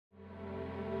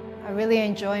I really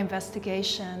enjoy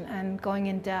investigation and going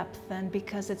in depth, and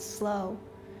because it's slow,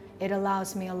 it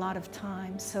allows me a lot of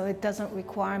time, so it doesn't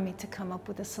require me to come up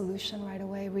with a solution right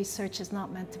away. Research is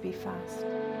not meant to be fast.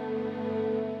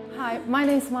 Hi, my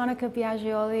name is Monica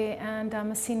Biagioli, and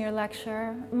I'm a senior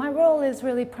lecturer. My role is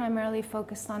really primarily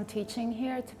focused on teaching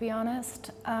here, to be honest,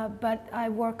 but I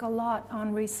work a lot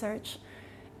on research.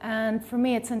 And for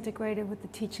me, it's integrated with the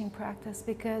teaching practice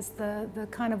because the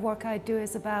kind of work I do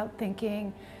is about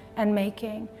thinking and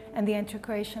making and the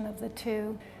integration of the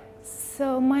two.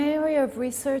 So my area of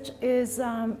research is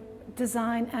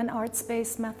design and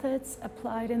arts-based methods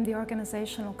applied in the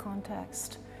organizational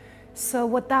context. So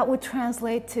what that would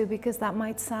translate to, because that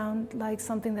might sound like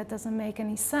something that doesn't make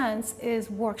any sense, is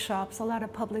workshops, a lot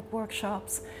of public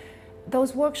workshops.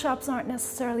 Those workshops aren't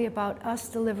necessarily about us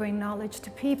delivering knowledge to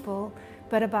people,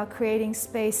 but about creating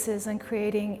spaces and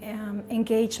creating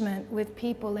engagement with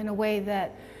people in a way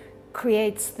that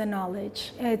creates the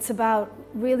knowledge. It's about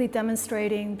really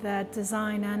demonstrating that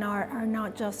design and art are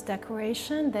not just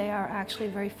decoration, they are actually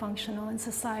very functional in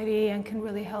society and can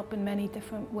really help in many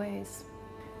different ways.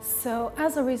 So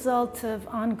as a result of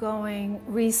ongoing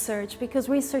research, because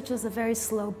research is a very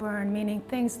slow burn, meaning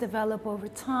things develop over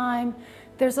time,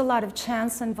 there's a lot of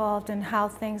chance involved in how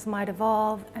things might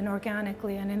evolve and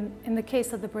organically. And in the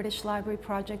case of the British Library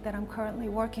project that I'm currently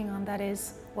working on, that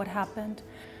is what happened.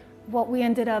 What we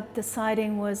ended up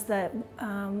deciding was that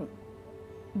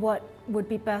what would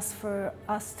be best for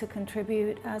us to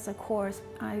contribute as a course,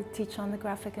 I teach on the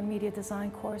graphic and media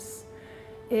design course,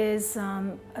 is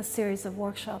a series of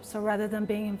workshops. So rather than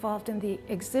being involved in the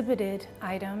exhibited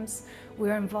items,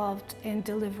 we're involved in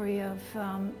delivery of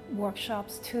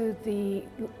workshops to the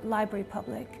library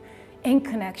public in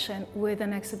connection with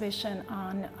an exhibition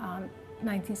on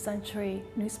 19th century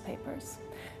newspapers.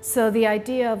 So the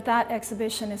idea of that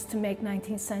exhibition is to make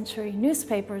 19th century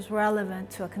newspapers relevant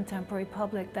to a contemporary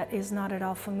public that is not at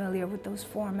all familiar with those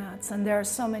formats. And there are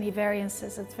so many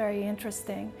variances, it's very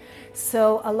interesting.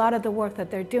 So a lot of the work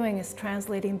that they're doing is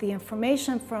translating the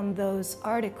information from those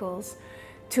articles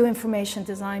to information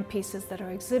design pieces that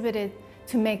are exhibited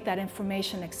to make that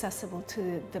information accessible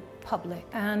to the public.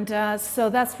 And so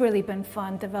that's really been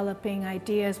fun, developing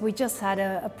ideas. We just had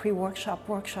a pre-workshop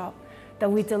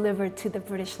that we delivered to the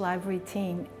British Library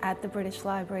team at the British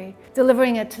Library.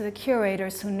 Delivering it to the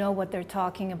curators who know what they're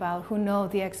talking about, who know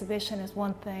the exhibition is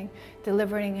one thing,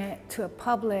 delivering it to a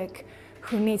public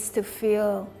who needs to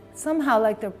feel somehow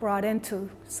like they're brought into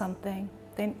something.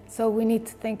 So we need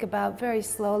to think about very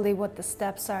slowly what the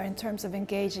steps are in terms of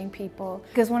engaging people.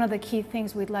 Because one of the key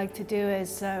things we'd like to do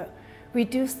is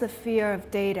reduce the fear of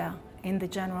data in the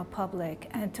general public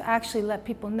and to actually let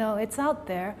people know it's out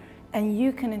there and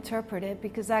you can interpret it,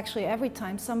 because actually every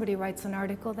time somebody writes an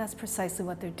article, that's precisely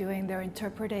what they're doing. They're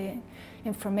interpreting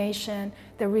information,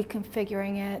 they're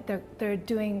reconfiguring it, they're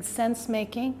doing sense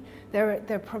making,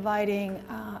 they're providing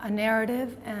a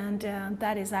narrative, and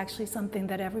that is actually something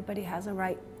that everybody has a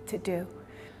right to do.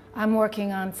 I'm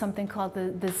working on something called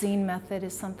the zine method.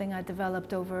 Is something I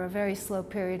developed over a very slow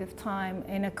period of time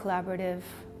in a collaborative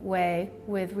way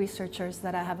with researchers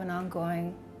that I have an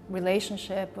ongoing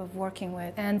relationship of working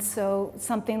with. And so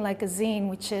something like a zine,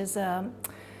 which is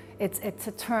it's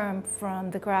a term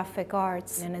from the graphic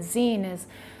arts, and a zine is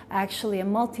actually a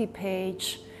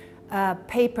multi-page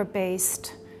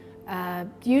paper-based,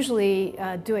 usually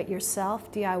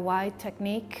do-it-yourself, DIY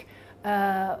technique,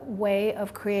 way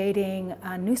of creating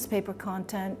newspaper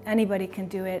content. Anybody can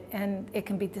do it, and it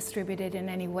can be distributed in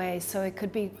any way. So it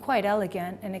could be quite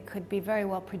elegant, and it could be very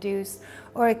well produced,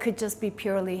 or it could just be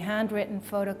purely handwritten,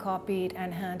 photocopied,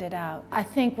 and handed out. I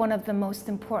think one of the most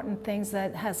important things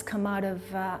that has come out of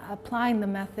applying the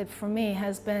method for me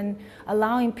has been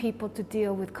allowing people to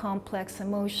deal with complex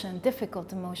emotion,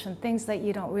 difficult emotion, things that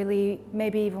you don't really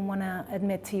maybe even want to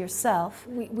admit to yourself.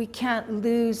 We can't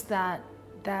lose that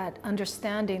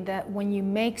understanding that when you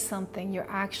make something, you're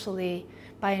actually,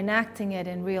 by enacting it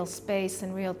in real space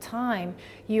and real time,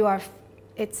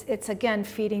 it's again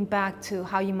feeding back to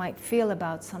how you might feel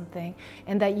about something,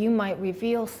 and that you might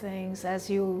reveal things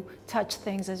as you touch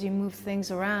things, as you move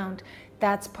things around.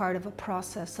 That's part of a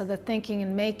process. So the thinking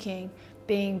and making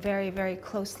being very, very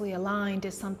closely aligned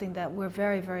is something that we're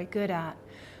very, very good at.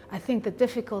 I think the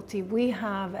difficulty we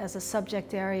have as a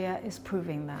subject area is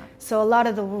proving that. So a lot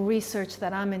of the research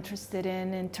that I'm interested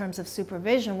in terms of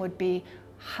supervision would be,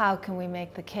 how can we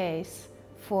make the case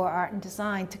for art and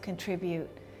design to contribute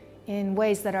in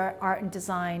ways that are art and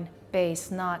design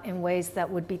based, not in ways that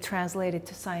would be translated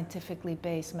to scientifically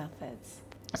based methods.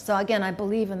 So again, I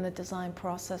believe in the design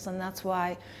process, and that's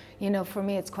why, for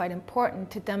me it's quite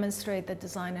important to demonstrate that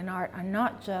design and art are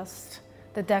not just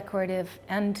the decorative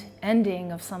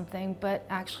ending of something, but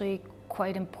actually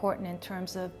quite important in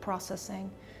terms of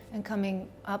processing and coming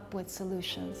up with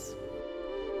solutions.